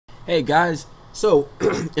Hey guys, so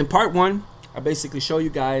in part one, I basically show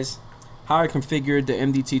you guys how I configured the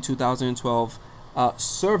MDT 2012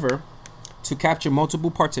 server to capture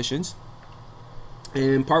multiple partitions.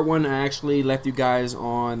 In part one, I actually left you guys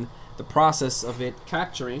on the process of it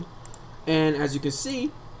capturing, and as you can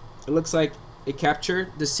see, it looks like it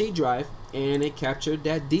captured the C drive and it captured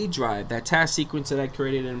that D drive, that task sequence that I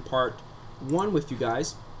created in part one with you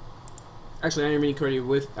guys. Actually, I didn't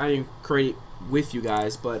really create it with you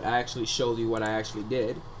guys, but I actually showed you what I actually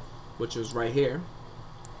did, which was right here.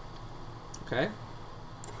 Okay,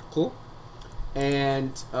 cool.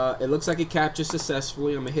 And it looks like it captured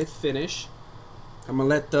successfully. I'm gonna hit finish. I'm gonna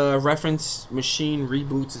let the reference machine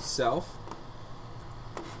reboot itself,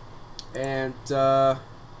 and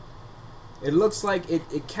it looks like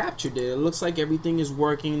it captured it. It looks like everything is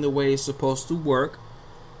working the way it's supposed to work,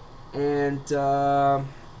 and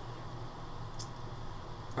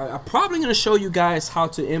I'm probably going to show you guys how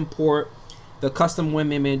to import the custom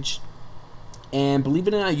WIM image. And believe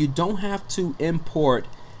it or not, you don't have to import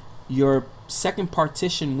your second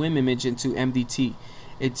partition WIM image into MDT.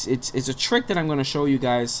 It's a trick that I'm going to show you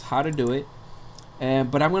guys how to do it,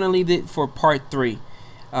 but I'm going to leave it for part 3.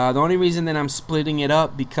 The only reason that I'm splitting it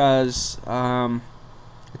up because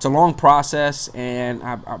it's a long process, and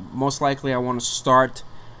I most likely I want to start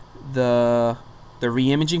the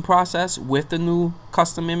re-imaging process with the new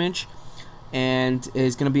custom image, and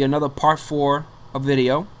it's going to be another part 4 of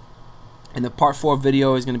video, and the part 4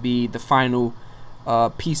 video is going to be the final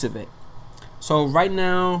piece of it. So right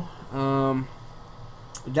now,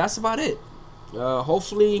 that's about it.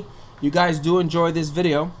 Hopefully you guys do enjoy this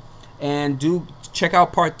video, and do check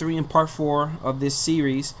out part 3 and part 4 of this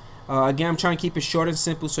series. Again, I'm trying to keep it short and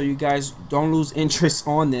simple so you guys don't lose interest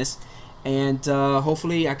on this. And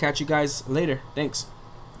hopefully I catch you guys later. Thanks.